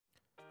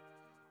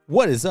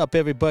What is up,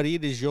 everybody?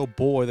 It is your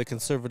boy, the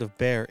Conservative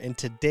Bear, and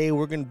today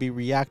we're going to be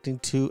reacting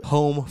to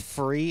Home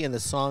Free, and the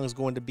song is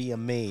going to be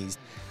Amazed.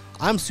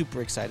 I'm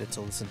super excited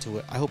to listen to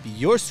it. I hope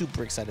you're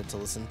super excited to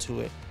listen to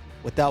it.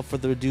 Without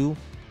further ado,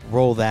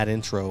 roll that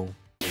intro.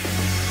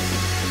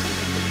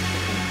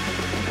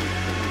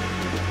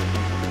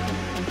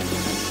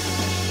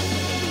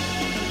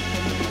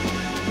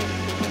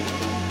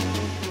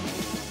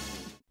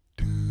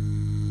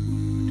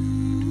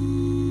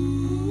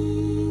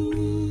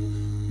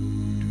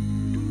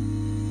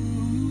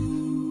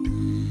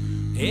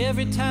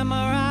 Every time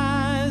our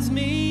eyes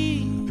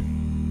meet,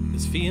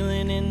 this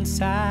feeling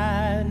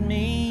inside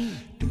me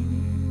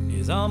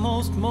is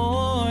almost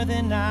more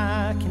than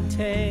I can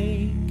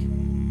take.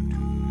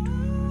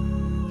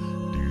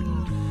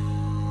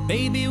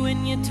 Baby,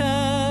 when you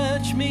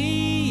touch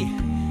me,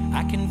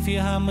 I can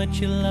feel how much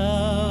you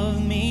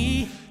love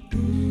me,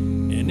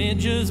 and it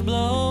just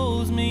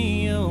blows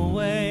me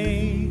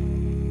away.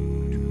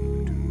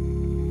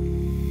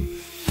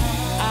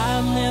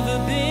 I've never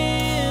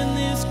been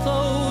this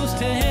close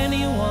to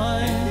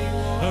anyone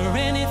or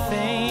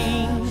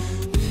anything.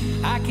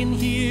 I can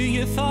hear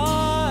your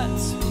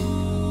thoughts,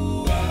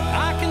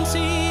 I can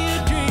see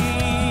your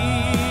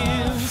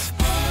dreams.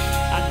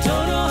 I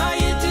don't know how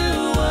you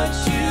do what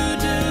you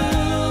do.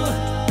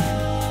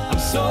 I'm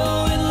so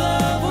in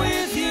love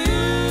with you.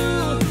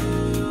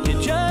 It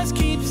just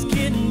keeps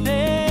getting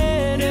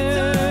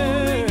better.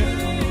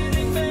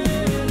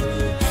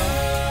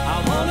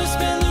 I wanna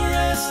spend the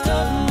rest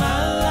of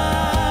my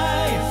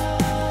life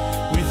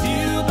with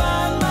you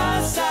by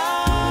my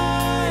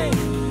side,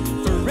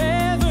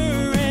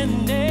 forever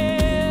and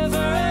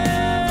ever.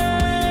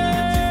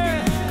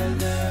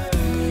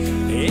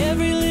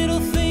 Every little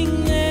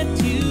thing that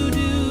you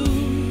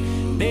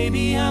do,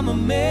 baby, I'm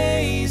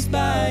amazed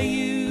by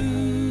you.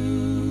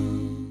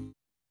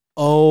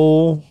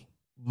 Oh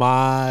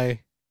my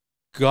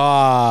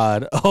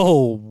God.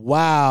 Oh,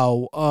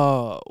 wow.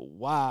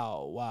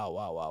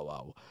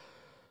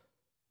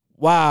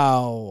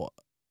 Wow.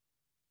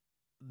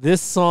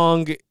 This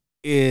song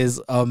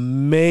is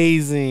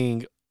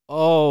amazing.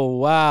 Oh,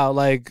 wow.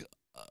 Like,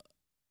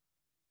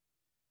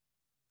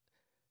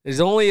 there's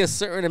only a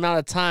certain amount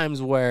of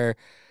times where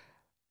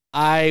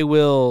I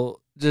will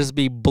just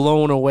be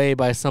blown away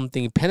by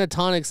something.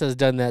 Pentatonics has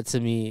done that to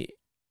me.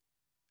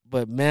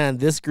 But man,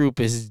 this group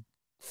is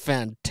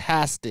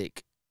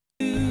fantastic.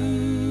 The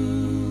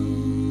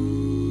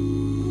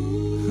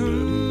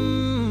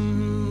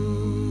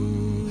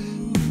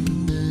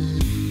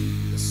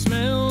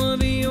smell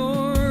of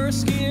your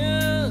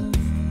skin,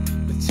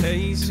 the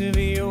taste of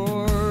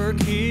your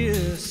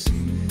kiss,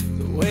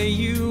 the way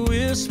you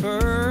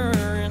whisper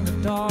in the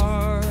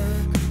dark,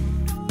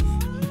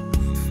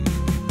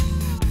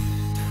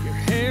 your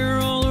hair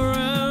all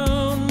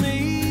around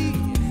me,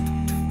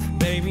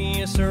 baby,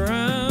 you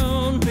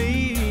surround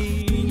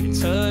me, you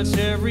touch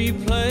every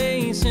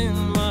place in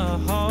my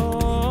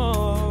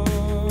heart.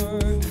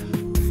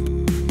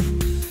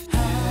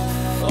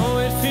 Oh,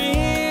 it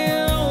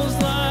feels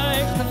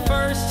like the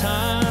first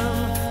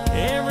time,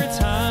 every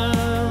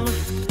time.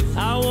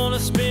 I want to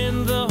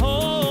spend the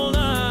whole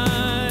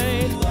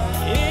night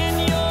in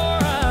your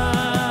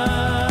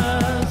eyes.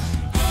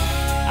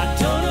 I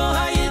don't know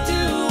how you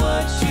do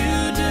what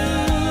you do.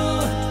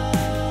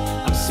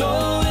 I'm so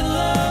in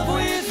love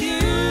with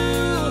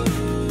you.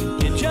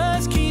 It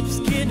just keeps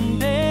getting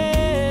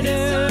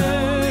better.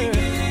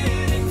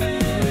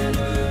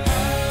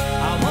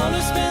 I want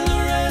to spend the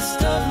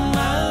rest of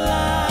my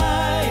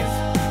life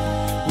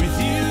with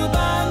you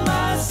by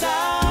my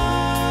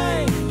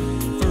side,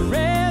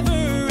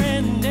 forever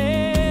and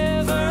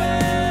ever.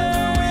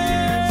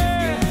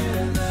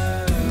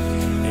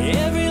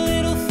 Every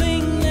little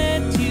thing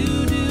that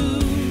you do,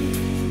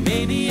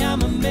 baby,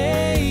 I'm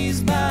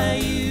amazed by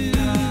you.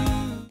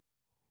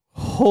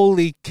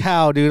 Holy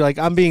cow, dude. Like,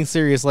 I'm being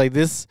serious. Like,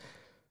 this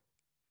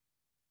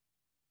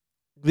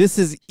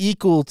is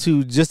equal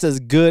to just as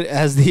good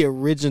as the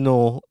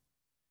original.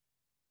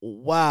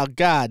 Wow,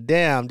 god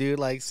damn, dude.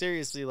 Like,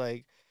 seriously,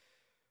 like,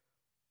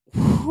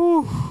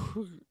 whew.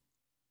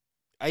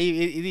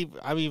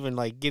 I'm even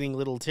like getting a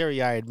little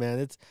teary-eyed,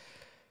 man.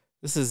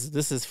 This is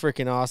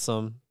freaking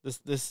awesome.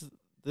 This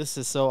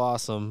is so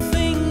awesome.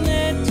 Thing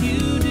that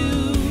you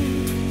do,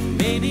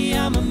 baby,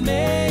 I'm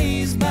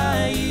amazed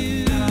by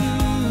you.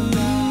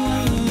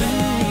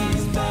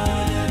 Amazed by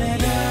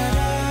you.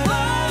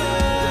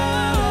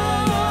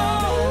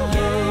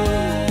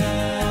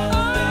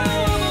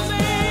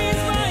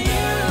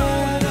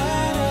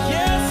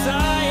 Yes,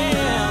 I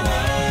am.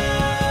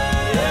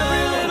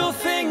 Every little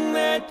thing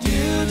that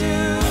you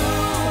do,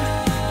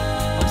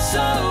 I'm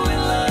so in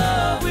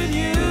love with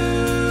you.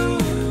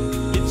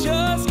 It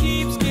just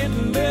keeps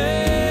getting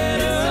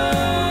better.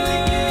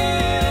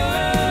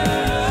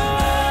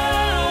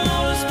 I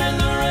wanna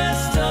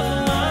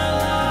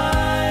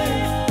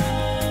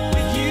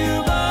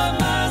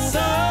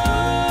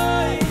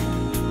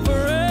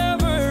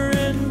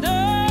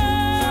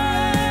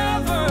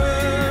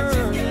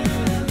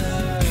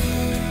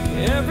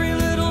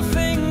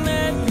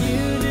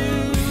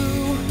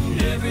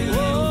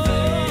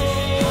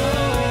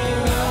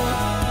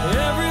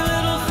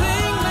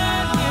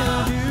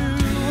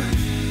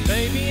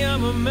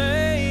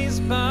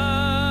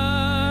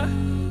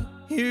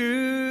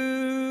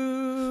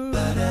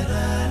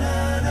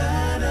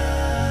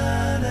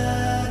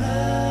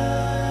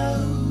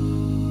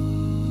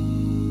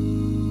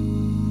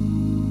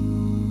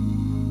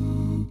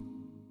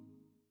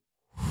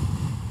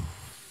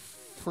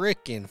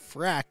frickin'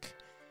 frack.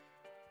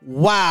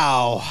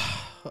 Wow.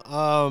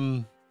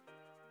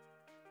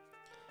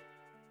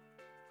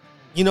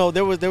 You know,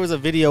 there was a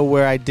video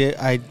where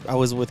I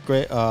was with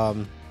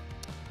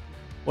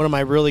one of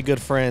my really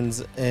good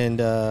friends, and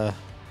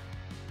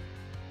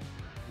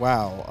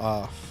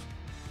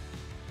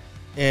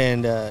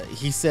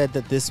he said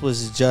that this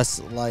was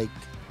just like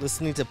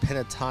listening to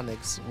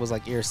Pentatonics was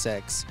like ear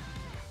sex,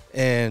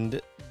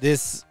 and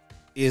this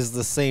is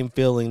the same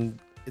feeling.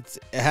 It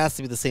has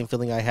to be the same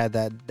feeling I had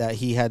that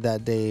he had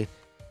that day.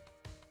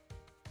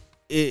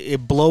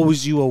 It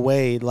blows you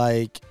away,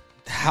 like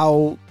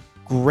how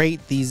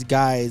great these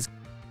guys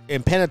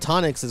and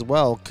Pentatonics as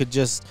well could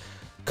just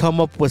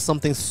come up with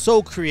something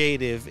so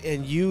creative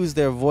and use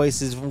their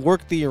voices,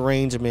 work the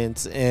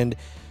arrangements, and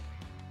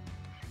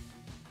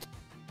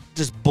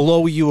just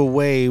blow you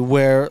away.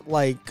 Where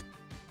like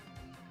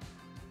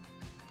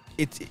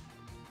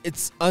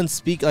it's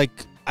unspeakable.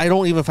 Like I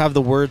don't even have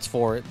the words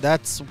for it.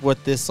 That's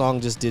what this song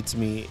just did to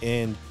me.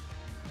 And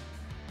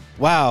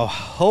wow,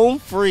 Home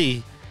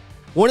Free.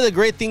 One of the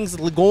great things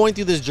going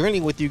through this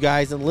journey with you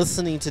guys and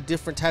listening to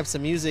different types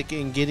of music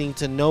and getting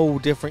to know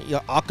different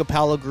a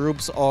cappella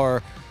groups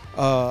or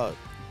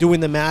doing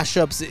the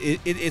mashups,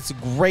 it's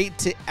great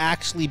to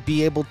actually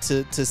be able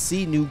to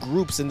see new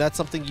groups, and that's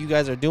something you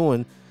guys are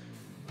doing.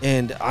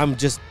 And I'm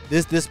just,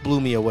 this blew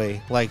me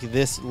away. Like,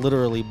 this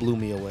literally blew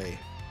me away.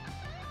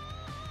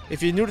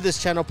 If you're new to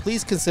this channel,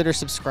 please consider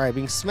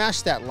subscribing,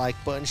 smash that like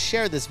button,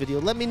 share this video.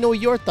 Let me know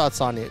your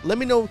thoughts on it. Let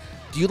me know,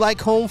 do you like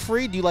Home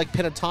Free? Do you like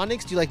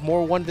Pentatonics? Do you like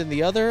more one than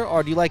the other?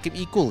 Or do you like them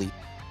equally?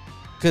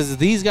 Because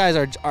these guys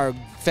are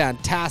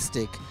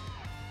fantastic.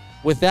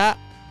 With that,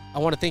 I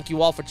want to thank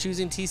you all for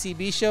choosing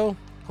TCB Show.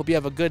 Hope you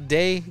have a good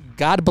day.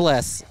 God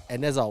bless.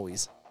 And as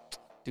always,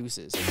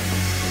 deuces.